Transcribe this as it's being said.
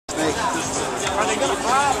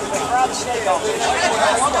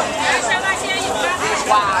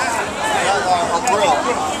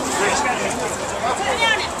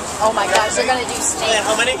Oh my gosh, they're gonna do steak.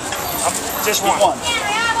 How many? Just one.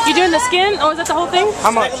 You doing the skin? Oh, is that the whole thing?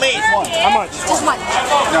 How much? How much? Just one.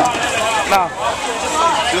 No.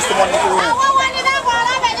 Just the one you threw in.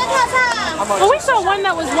 Well, we saw one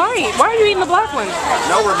that was white. Why are you eating the black one?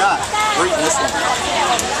 No, we're not. We're eating this one.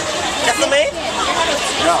 That's the meat?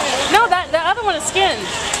 No. No, the other one is skin.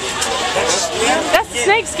 That's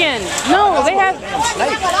snake skin. No, they have.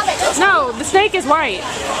 No, the snake is white.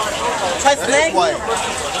 Try snake? White.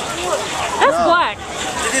 That's black.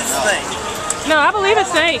 It is snake. No, I believe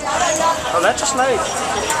it's snake. Oh, that's a snake.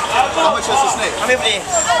 How much is the snake? How many?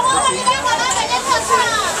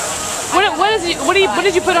 What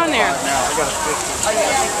did you put on there?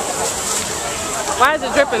 Why is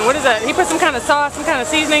it dripping? What is that? He put some kind of sauce, some kind of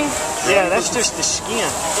seasoning? Yeah, that's just the skin.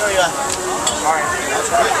 All right.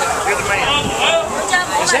 You're the man.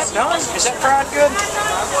 Is that done? Is that fried good?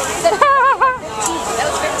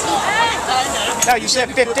 No, you said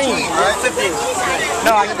 15. Right? 15.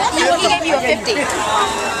 No, He gave you a 50.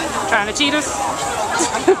 Trying to cheat us?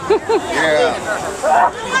 Yeah.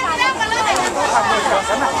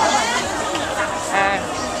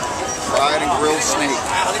 Fried and grilled snake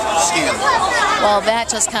skin. Well, that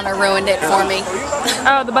just kind of ruined it for me.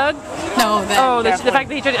 Oh, the bug? No, that. Oh, the fact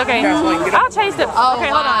that he tried it. Okay, I'll taste it. Oh,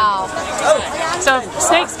 Okay, wow. hold on. So,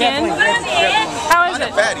 snake skin. How is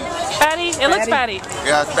it? Fatty. Fatty? It looks fatty.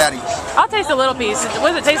 Yeah, it's fatty. I'll taste a little piece.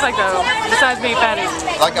 What does it taste like though, besides being fatty?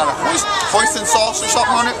 Like got a hoisin sauce or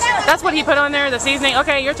something on it. That's what he put on there, the seasoning.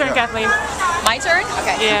 Okay, your turn, Kathleen. My turn?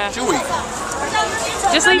 Okay. Yeah. Chewy.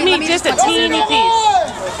 Just leave me just a teeny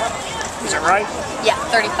piece. is it right? Yeah,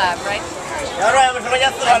 35, right?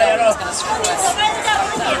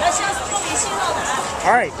 All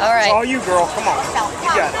right. All right. It's all you, girl. Come on. You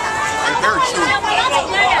got it. It's very chewy.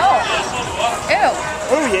 Ew.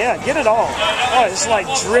 Oh, yeah. Get it all. Oh, it's like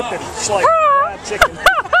dripping. It's like fried chicken.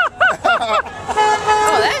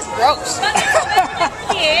 Oh, that is gross.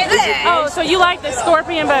 Oh, so you like the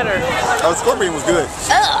scorpion better? Oh, the scorpion was good.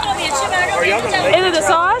 Are y'all gonna make Is it the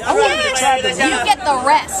sauce? I wanted to try the You meat. get the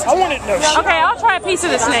rest. I wanted no shit. Okay, I'll try a piece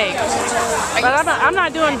of the snake. But I'm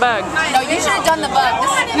not doing bug. No, you should have done the bug.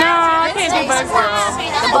 No, I can't do bugs, girl.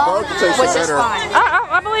 The bug tastes was just better. fine.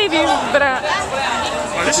 I believe you, but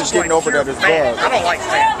This is getting over that it's bug. I don't like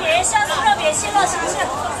that.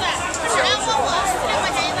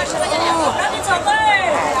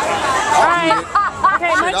 alright.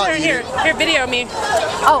 Okay, my turn. Here, video me.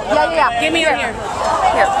 Oh, yeah. Get me in here.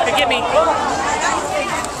 Here, get me.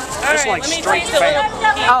 Alright, like let me straight taste a little.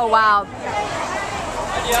 Oh, wow.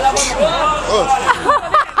 Cheese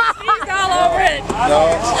all over it. No.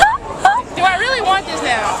 Do I really want this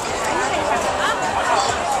now?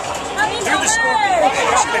 Do the scorpion.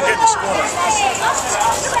 You should have did the scorpion.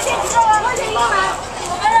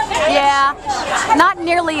 Yeah, not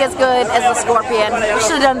nearly as good as the scorpion. We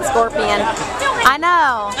should have done the scorpion. I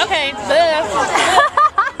know. Okay.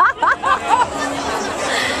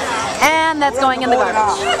 And that's going in the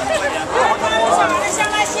garbage.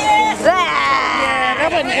 Yeah, that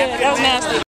wasn't good. That was nasty.